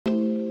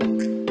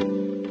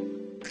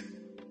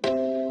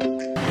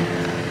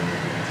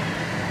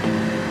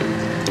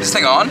this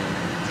thing on?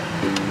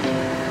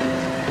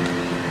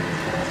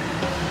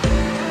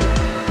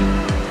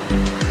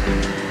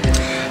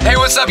 Hey,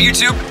 what's up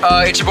YouTube?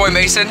 It's your boy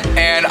Mason,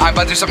 and I'm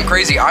about to do something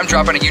crazy. I'm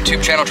dropping a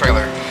YouTube channel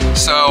trailer.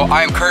 So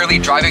I am currently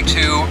driving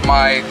to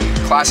my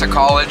class at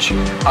college.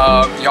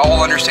 Y'all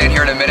will understand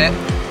here in a minute,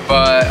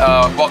 but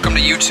welcome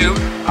to YouTube.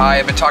 I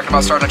have been talking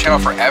about starting a channel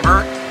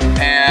forever,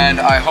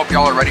 and I hope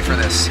y'all are ready for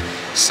this.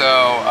 So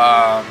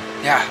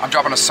yeah, I'm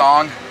dropping a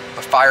song,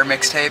 the Fire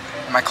mixtape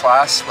in my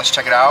class. Let's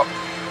check it out.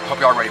 I hope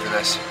y'all are ready for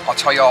this. I'll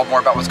tell y'all more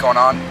about what's going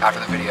on after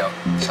the video.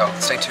 So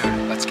stay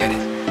tuned, let's get it.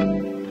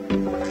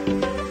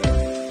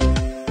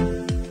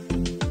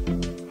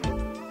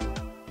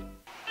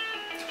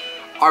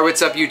 Alright,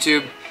 what's up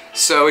YouTube?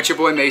 So it's your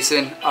boy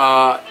Mason.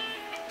 Up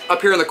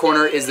here in the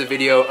corner is the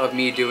video of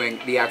me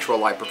doing the actual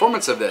live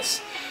performance of this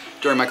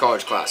during my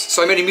college class.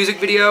 So I made a music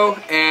video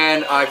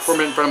and I performed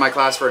it in front of my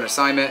class for an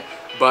assignment,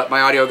 but my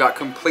audio got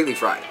completely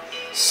fried.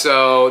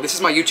 So this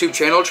is my YouTube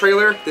channel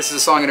trailer. This is a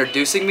song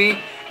introducing me,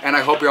 and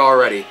I hope you're all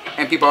ready.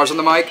 MP BARZ on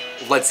the mic,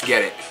 let's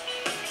get it.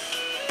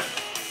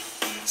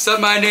 Sup,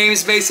 my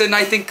name's Mason,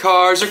 I think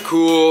cars are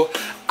cool.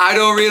 I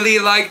don't really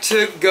like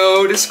to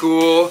go to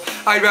school.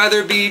 I'd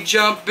rather be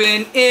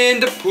jumping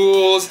into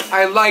pools.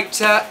 I like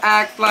to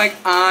act like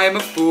I'm a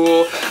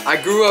fool. I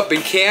grew up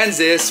in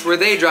Kansas where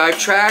they drive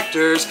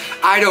tractors.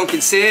 I don't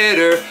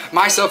consider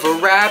myself a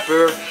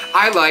rapper.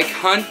 I like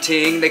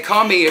hunting, they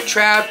call me a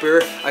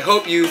trapper. I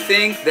hope you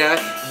think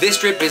that this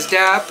drip is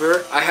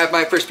dapper. I had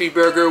my first speed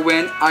burger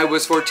when I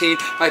was 14.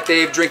 My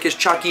fave drink is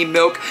chalky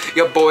milk.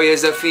 Your boy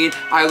is a fiend.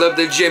 I love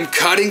the gym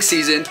cutting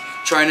season.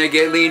 Trying to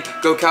get lean,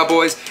 go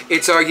Cowboys,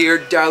 it's our year,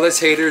 Dallas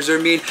haters are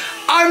mean.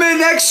 I'm an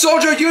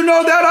ex-soldier, you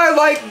know that I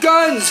like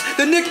guns.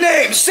 The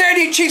nickname,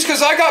 Sandy Cheeks,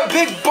 cause I got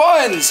big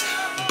buns.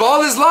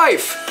 Ball is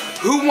life,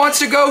 who wants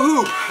to go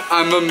hoop?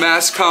 I'm a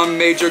mass comm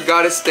major,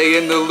 gotta stay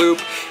in the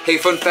loop. Hey,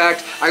 fun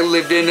fact, I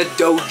lived in a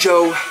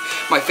dojo.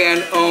 My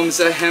fan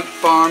owns a hemp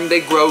farm, they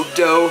grow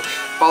dough.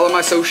 Follow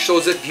my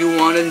socials if you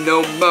wanna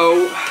know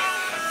mo.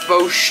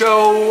 Faux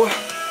show.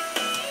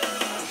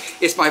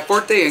 It's my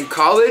fourth day in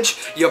college,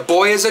 your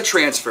boy is a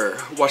transfer.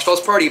 Watch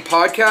Phelps Party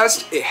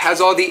podcast, it has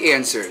all the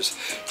answers.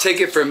 Take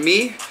it from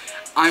me,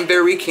 I'm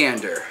very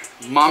candor.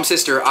 Mom,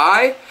 sister,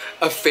 I,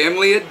 a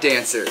family of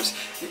dancers.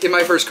 In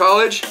my first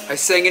college, I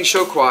sang in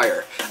show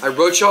choir. I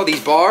wrote y'all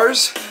these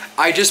bars,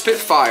 I just spit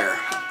fire.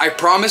 I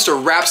promised a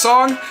rap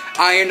song,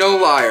 I ain't no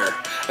liar.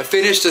 A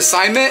finished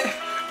assignment,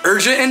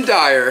 urgent and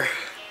dire.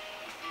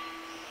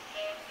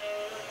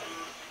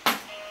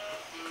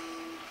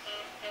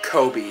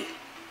 Kobe.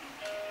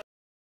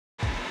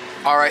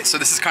 Alright, so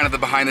this is kind of the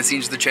behind the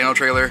scenes of the channel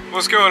trailer.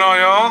 What's going on,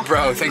 y'all?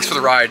 Bro, thanks for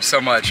the ride so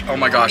much. Oh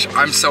my gosh,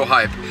 I'm so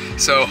hyped.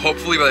 So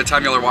hopefully by the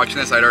time y'all are watching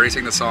this, I'd already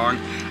sing the song.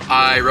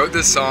 I wrote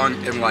this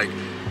song in like,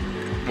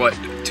 what,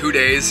 2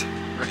 days?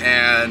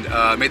 And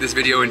made this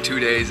video in 2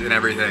 days and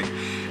everything.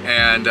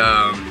 And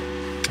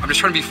I'm just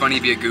trying to be funny,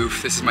 be a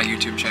goof. This is my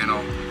YouTube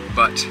channel,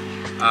 but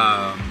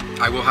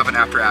I will have an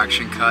after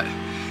action cut.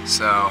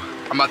 So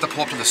I'm about to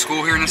pull up to the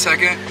school here in a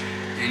second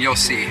and you'll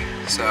see.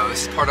 So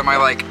this is part of my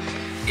like,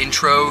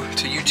 intro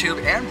to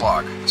YouTube and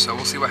vlog, so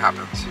we'll see what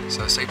happens.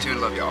 So stay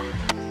tuned, love y'all.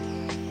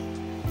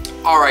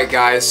 Alright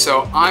guys,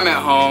 so I'm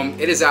at home,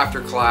 it is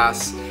after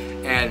class,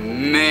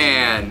 and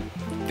man,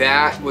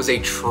 that was a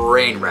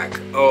train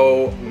wreck.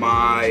 Oh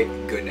my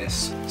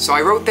goodness. So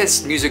I wrote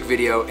this music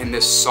video and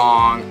this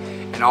song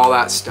and all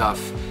that stuff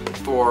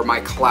for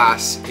my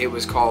class. It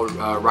was called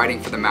Writing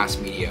for the Mass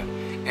Media.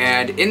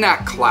 And in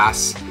that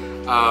class,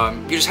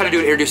 you just had to do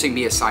an introducing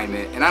me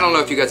assignment. And I don't know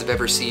if you guys have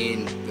ever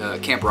seen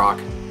Camp Rock.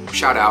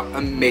 Shout out,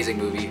 amazing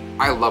movie.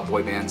 I love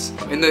boy bands.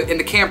 In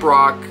the Camp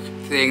Rock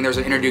thing, there's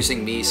an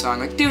introducing me song,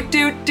 like do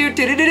do do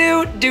do do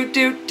do do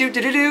do do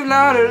do do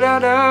la da da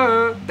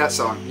da. That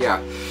song, yeah.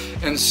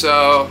 And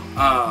so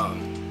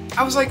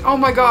I was like, oh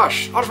my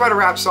gosh, I'll just write a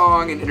rap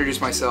song and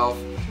introduce myself.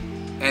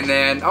 And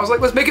then I was like,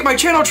 let's make it my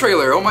channel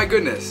trailer. Oh my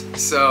goodness.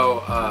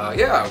 So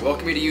yeah,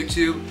 welcome me to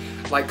YouTube.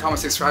 Like, comment,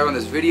 subscribe on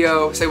this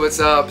video. Say what's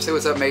up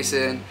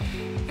Mason.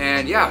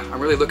 And yeah,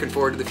 I'm really looking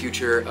forward to the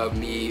future of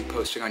me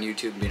posting on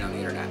YouTube and being on the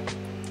internet.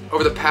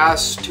 Over the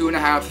past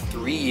 2.5,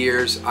 3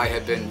 years, I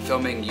have been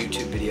filming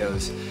YouTube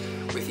videos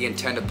with the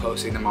intent of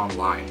posting them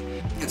online.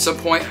 At some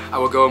point, I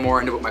will go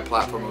more into what my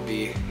platform will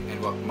be and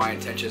what my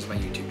intention is with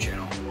my YouTube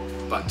channel.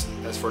 But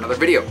that's for another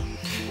video.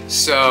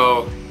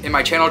 So in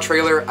my channel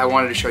trailer, I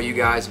wanted to show you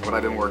guys what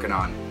I've been working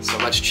on. So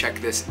let's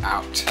check this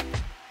out.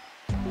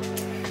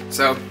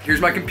 So here's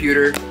my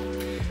computer.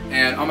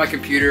 And on my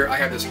computer, I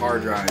have this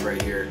hard drive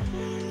right here.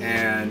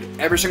 And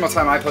every single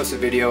time I post a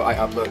video, I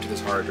upload to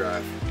this hard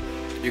drive.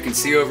 You can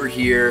see over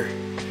here,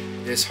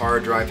 this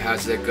hard drive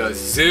has a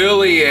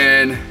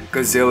gazillion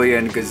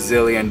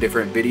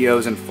different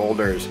videos and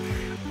folders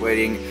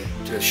waiting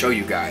to show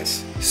you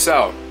guys.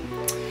 So,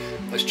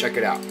 let's check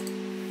it out.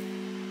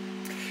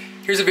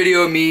 Here's a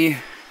video of me,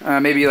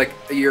 maybe like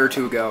a year or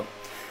two ago.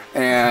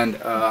 And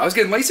I was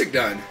getting LASIK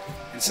done.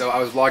 And so I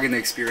was vlogging the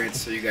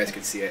experience so you guys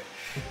could see it.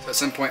 So at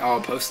some point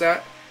I'll post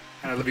that,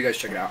 and I'd love you guys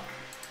to check it out.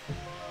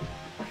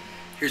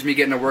 Here's me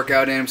getting a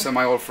workout in, some of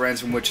my old friends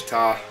from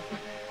Wichita.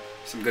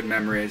 Some good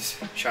memories.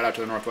 Shout out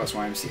to the Northwest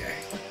YMCA.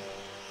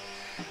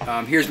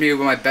 Here's me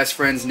with my best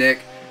friends, Nick,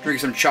 drinking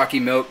some chalky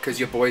milk because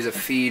your boy's a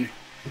fiend.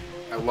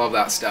 I love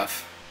that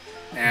stuff.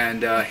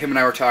 And him and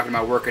I were talking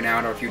about working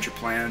out, our future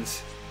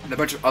plans, and a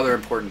bunch of other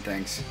important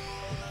things.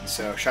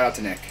 So shout out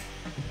to Nick.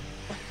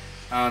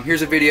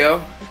 Here's a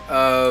video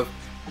of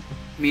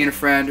me and a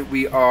friend.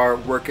 We are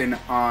working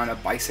on a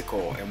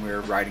bicycle and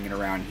we're riding it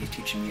around. He's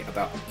teaching me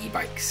about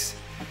e-bikes.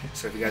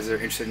 So if you guys are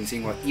interested in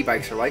seeing what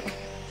e-bikes are like,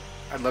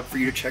 I'd love for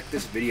you to check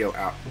this video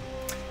out.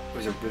 It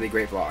was a really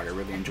great vlog. I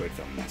really enjoyed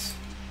filming this.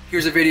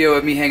 Here's a video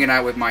of me hanging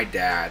out with my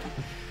dad.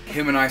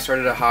 Him and I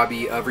started a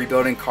hobby of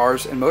rebuilding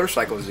cars and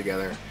motorcycles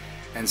together.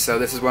 And so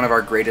this is one of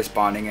our greatest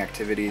bonding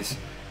activities.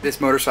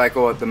 This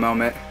motorcycle at the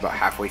moment, about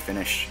halfway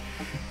finished.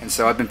 And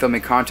so I've been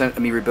filming content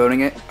of me rebuilding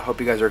it. I hope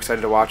you guys are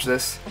excited to watch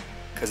this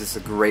because it's a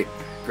great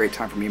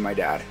time for me and my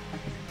dad.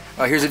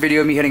 Here's a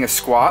video of me hitting a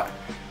squat.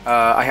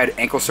 I had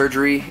ankle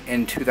surgery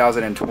in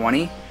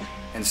 2020.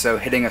 And so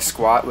hitting a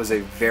squat was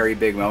a very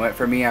big moment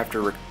for me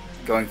after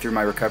going through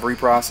my recovery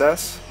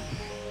process.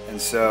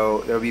 And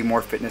so there'll be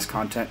more fitness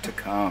content to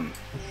come.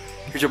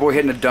 Here's your boy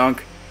hitting a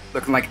dunk,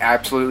 looking like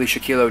absolutely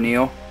Shaquille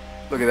O'Neal.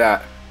 Look at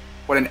that.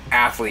 What an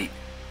athlete.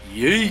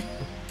 Yeet.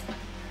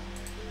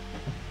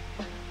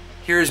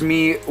 Here's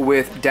me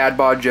with Dad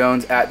Bod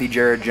Jones at the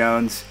Jared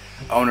Jones,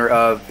 owner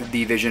of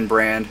the Vision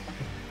brand.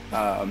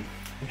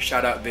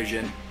 Shout out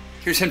Vision.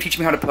 Here's him teaching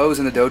me how to pose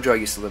in the dojo I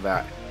used to live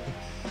at.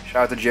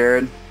 Shout out to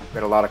Jared. We've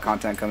got a lot of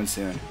content coming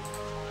soon.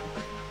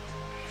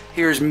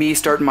 Here's me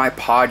starting my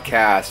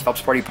podcast, Phelps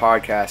Party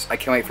Podcast. I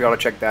can't wait for y'all to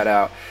check that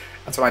out.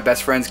 That's one of my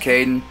best friends,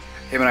 Caden.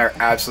 Him and I are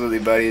absolutely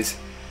buddies.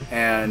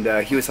 And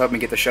he was helping me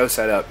get the show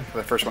set up for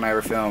the first one I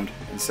ever filmed.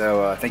 And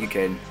so thank you,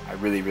 Caden. I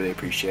really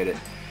appreciate it.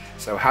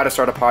 So how to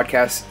start a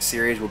podcast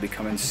series will be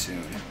coming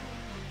soon.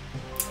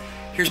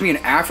 Here's me in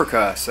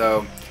Africa.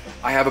 So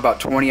I have about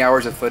 20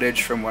 hours of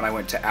footage from when I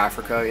went to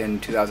Africa in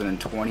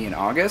 2020 in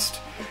August.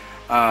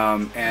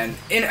 And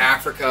in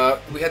Africa,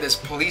 we had this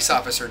police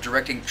officer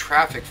directing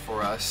traffic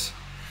for us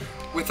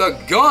with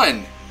a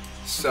gun.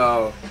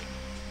 So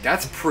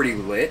that's pretty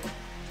lit.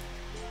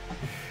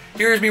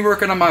 Here's me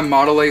working on my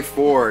Model A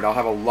Ford. I'll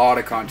have a lot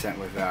of content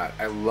with that.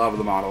 I love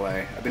the Model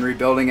A. I've been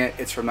rebuilding it.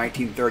 It's from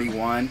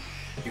 1931.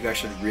 You guys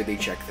should really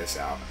check this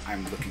out.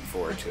 I'm looking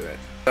forward to it.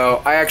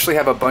 So I actually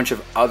have a bunch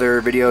of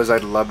other videos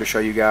I'd love to show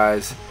you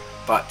guys,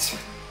 but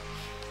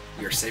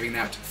we are saving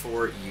that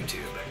for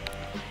YouTube.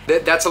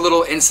 That's a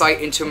little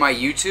insight into my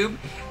YouTube.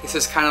 This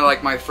is kind of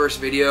like my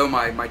first video,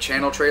 my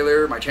channel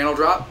trailer, my channel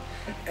drop,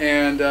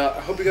 and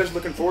I hope you guys are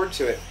looking forward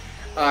to it.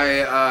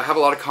 I have a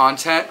lot of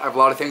content, I have a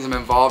lot of things I'm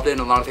involved in,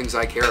 a lot of things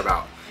I care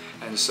about.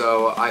 And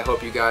so I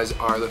hope you guys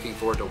are looking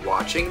forward to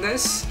watching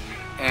this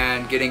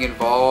and getting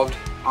involved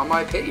on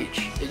my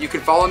page. You can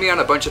follow me on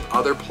a bunch of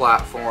other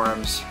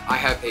platforms. I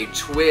have a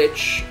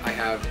Twitch, I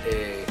have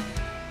a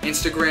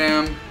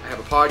Instagram, I have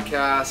a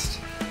podcast,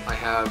 I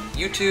have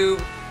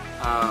YouTube.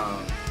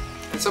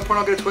 At some point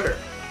I'll get a Twitter.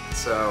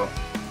 So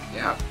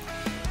yeah,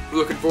 we're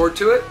looking forward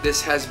to it.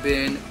 This has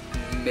been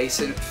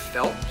Mason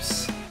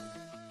Phelps.